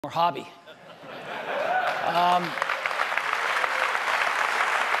Or hobby.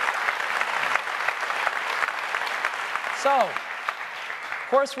 So, of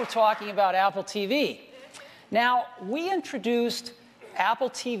course, we're talking about Apple TV. Now, we introduced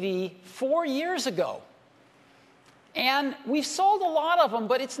Apple TV 4 years ago. And we've sold a lot of them,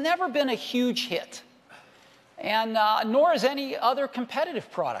 but it's never been a huge hit. And nor is any other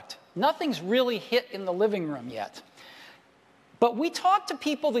competitive product. Nothing's really hit in the living room yet. But we talk to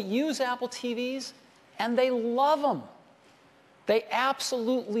people that use Apple TVs, and they love them. They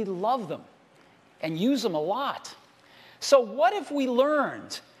absolutely love them and use them a lot. So what have we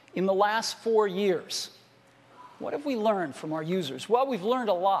learned in the last 4 years? What have we learned from our users? Well, we've learned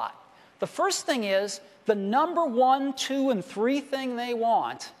a lot. The first thing is, the number 1, 2, and 3 thing they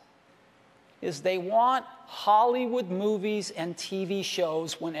want is they want Hollywood movies and TV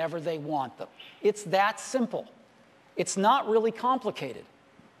shows whenever they want them. It's that simple. It's not really complicated.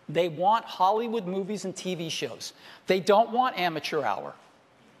 They want Hollywood movies and TV shows. They don't want amateur hour.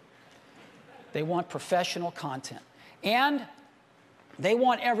 They want professional content. And they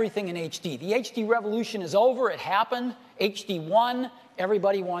want everything in HD. The HD revolution is over. It happened. HD won.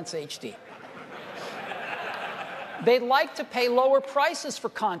 Everybody wants HD. They'd like to pay lower prices for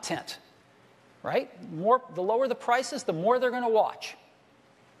content, right? The lower the prices, the more they're going to watch.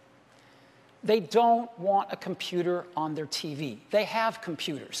 They don't want a computer on their TV. They have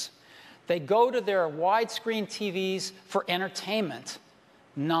computers. They go to their widescreen TVs for entertainment,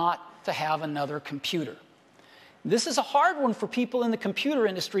 not to have another computer. This is a hard one for people in the computer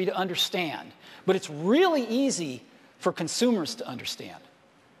industry to understand, but it's really easy for consumers to understand.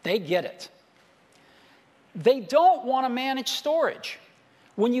 They get it. They don't want to manage storage.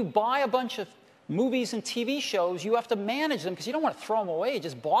 When you buy a bunch of movies and TV shows, you have to manage them because you don't want to throw them away. You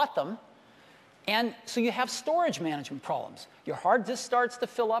just bought them. And so you have storage management problems. Your hard disk starts to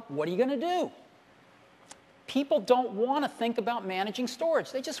fill up. What are you going to do? People don't want to think about managing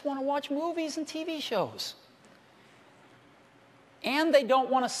storage. They just want to watch movies and TV shows. And they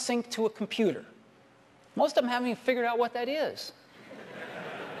don't want to sync to a computer. Most of them haven't even figured out what that is.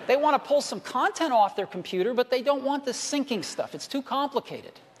 They want to pull some content off their computer, but they don't want the syncing stuff. It's too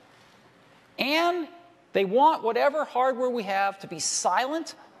complicated. And they want whatever hardware we have to be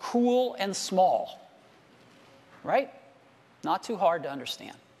silent, cool, and small. Right? Not too hard to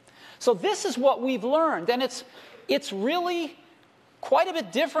understand. So this is what we've learned. And it's really quite a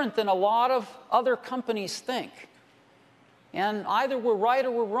bit different than a lot of other companies think. And either we're right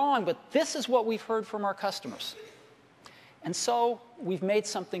or we're wrong, but this is what we've heard from our customers. And so we've made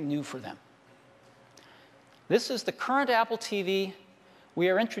something new for them. This is the current Apple TV. We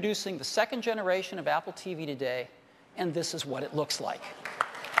are introducing the 2nd generation of Apple TV today, and this is what it looks like.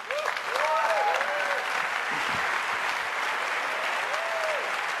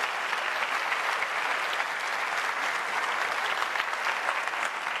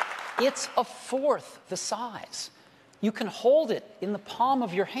 It's a 1/4 the size. You can hold it in the palm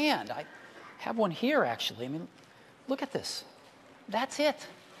of your hand. I have one here, actually. I mean, look at this. That's it.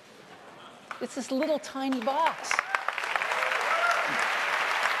 It's this little tiny box.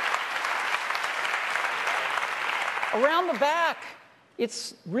 Around the back,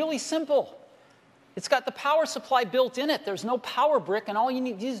 it's really simple. It's got the power supply built in it. There's no power brick, and all you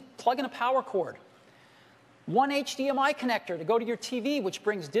need is plug in a power cord. One HDMI connector to go to your TV, which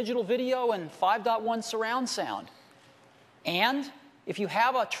brings digital video and 5.1 surround sound. And if you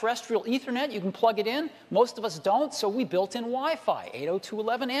have a terrestrial Ethernet, you can plug it in. Most of us don't, so we built in Wi-Fi,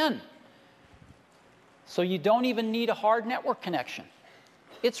 802.11n. So you don't even need a hard network connection.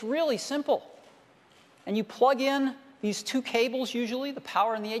 It's really simple. And you plug in these 2 cables, usually, the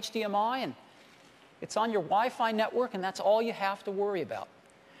power and the HDMI, and it's on your Wi-Fi network, and that's all you have to worry about.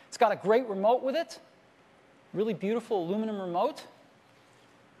 It's got a great remote with it, really beautiful aluminum remote.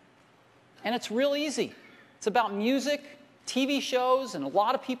 And it's real easy. It's about music, TV shows, and a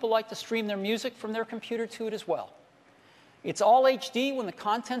lot of people like to stream their music from their computer to it as well. It's all HD when the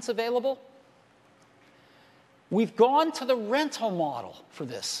content's available. We've gone to the rental model for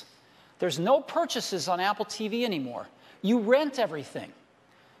this. There's no purchases on Apple TV anymore. You rent everything.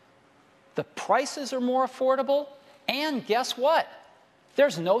 The prices are more affordable, and guess what?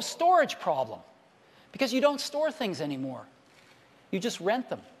 There's no storage problem because you don't store things anymore. You just rent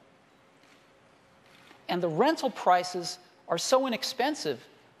them. And the rental prices are so inexpensive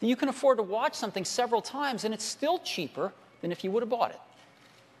that you can afford to watch something several times, and it's still cheaper than if you would have bought it.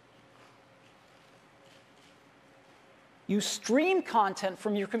 You stream content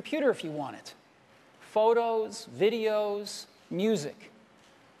from your computer if you want it. Photos, videos, music.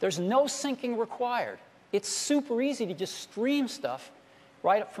 There's no syncing required. It's super easy to just stream stuff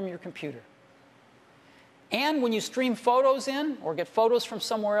right up from your computer. And when you stream photos in or get photos from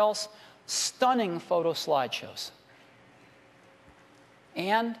somewhere else, stunning photo slideshows.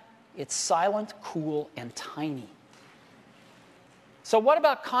 And it's silent, cool, and tiny. So what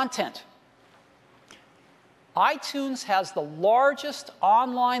about content? iTunes has the largest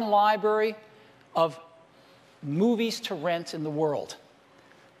online library of movies to rent in the world.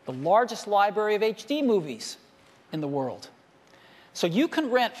 The largest library of HD movies in the world. So you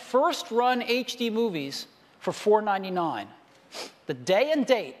can rent first-run HD movies for $4.99, the day and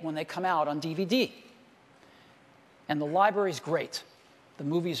date when they come out on DVD. And the library's great. The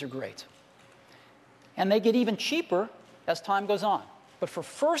movies are great. And they get even cheaper as time goes on. But for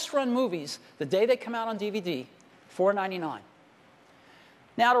first-run movies, the day they come out on DVD, $4.99.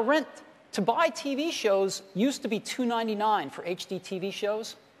 Now, to buy TV shows used to be $2.99 for HD TV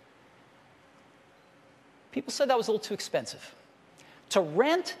shows. People said that was a little too expensive. To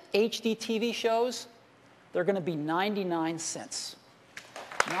rent HD TV shows, they're going to be 99 cents.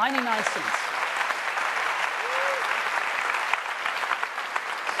 99 cents.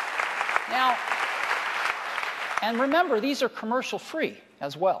 Now, and remember, these are commercial-free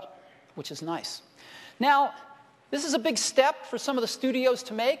as well, which is nice. Now, this is a big step for some of the studios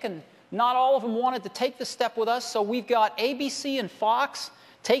to make, and not all of them wanted to take this step with us, so we've got ABC and Fox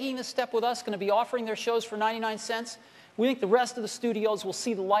taking this step with us, going to be offering their shows for 99 cents. We think the rest of the studios will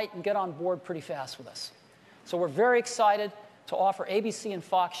see the light and get on board pretty fast with us. So we're very excited to offer ABC and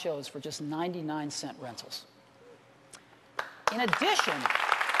Fox shows for just 99-cent rentals. In addition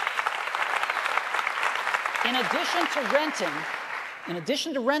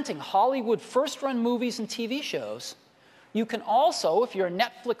to renting Hollywood first-run movies and TV shows, you can also, if you're a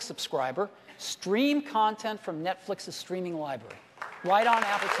Netflix subscriber, stream content from Netflix's streaming library right on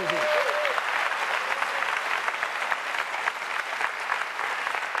Apple TV.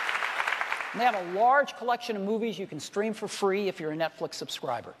 And they have a large collection of movies you can stream for free if you're a Netflix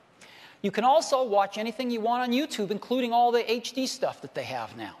subscriber. You can also watch anything you want on YouTube, including all the HD stuff that they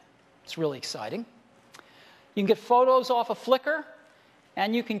have now. It's really exciting. You can get photos off of Flickr,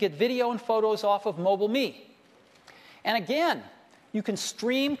 and you can get video and photos off of MobileMe. And again, you can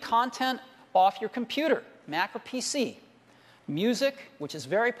stream content off your computer, Mac or PC. Music, which is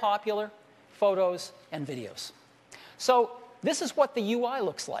very popular, photos, and videos. So this is what the UI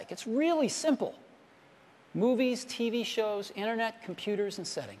looks like. It's really simple. Movies, TV shows, internet, computers, and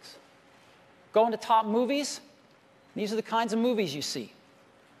settings. Go into top movies. These are the kinds of movies you see.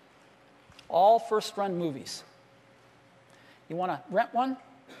 All first-run movies. You want to rent one?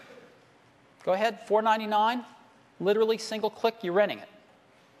 Go ahead, $4.99. Literally, single click, you're renting it.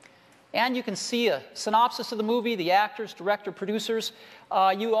 And you can see a synopsis of the movie, the actors, director, producers.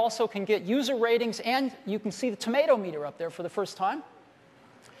 You also can get user ratings, and you can see the tomato meter up there for the first time.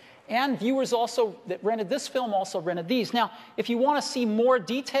 And viewers also that rented this film also rented these. Now, if you want to see more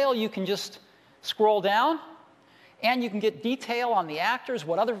detail, you can just scroll down, and you can get detail on the actors,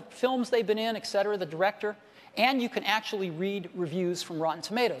 what other films they've been in, et cetera, the director. And you can actually read reviews from Rotten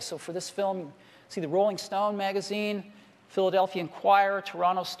Tomatoes. So for this film, you see the Rolling Stone magazine, Philadelphia Inquirer,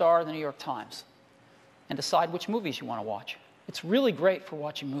 Toronto Star, the New York Times, and decide which movies you want to watch. It's really great for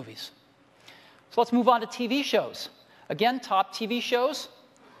watching movies. So let's move on to TV shows. Again, top TV shows.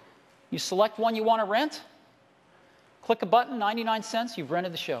 You select one you want to rent, click a button, 99 cents, you've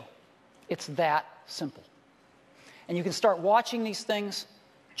rented the show. It's that simple. And you can start watching these things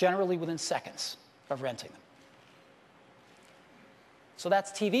generally within seconds of renting them. So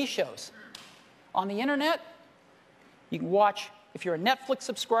that's TV shows. On the internet, you can watch, if you're a Netflix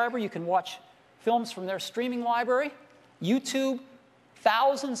subscriber, you can watch films from their streaming library. YouTube,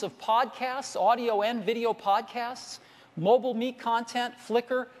 thousands of podcasts, audio and video podcasts, MobileMe content,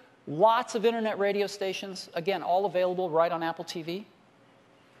 Flickr, lots of internet radio stations. Again, all available right on Apple TV.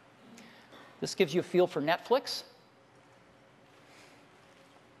 This gives you a feel for Netflix.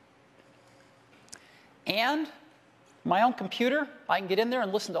 And my own computer, I can get in there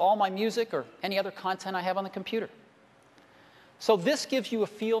and listen to all my music or any other content I have on the computer. So this gives you a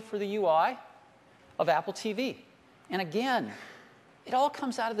feel for the UI of Apple TV. And again, it all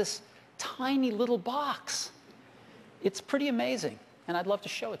comes out of this tiny little box. It's pretty amazing, and I'd love to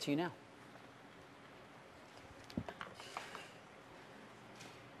show it to you now.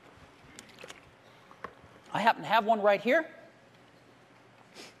 I happen to have one right here.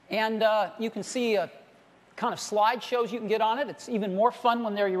 And you can see kind of slideshows you can get on it. It's even more fun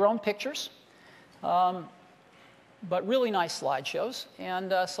when they're your own pictures. But really nice slideshows.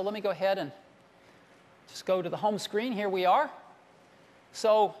 And so let me go ahead and just go to the home screen. Here we are.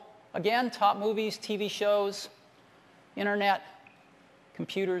 So again, top movies, TV shows, internet,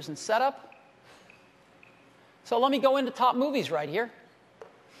 computers and setup. So let me go into top movies right here.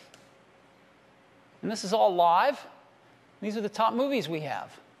 And this is all live. These are the top movies we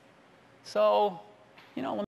have. So, you know,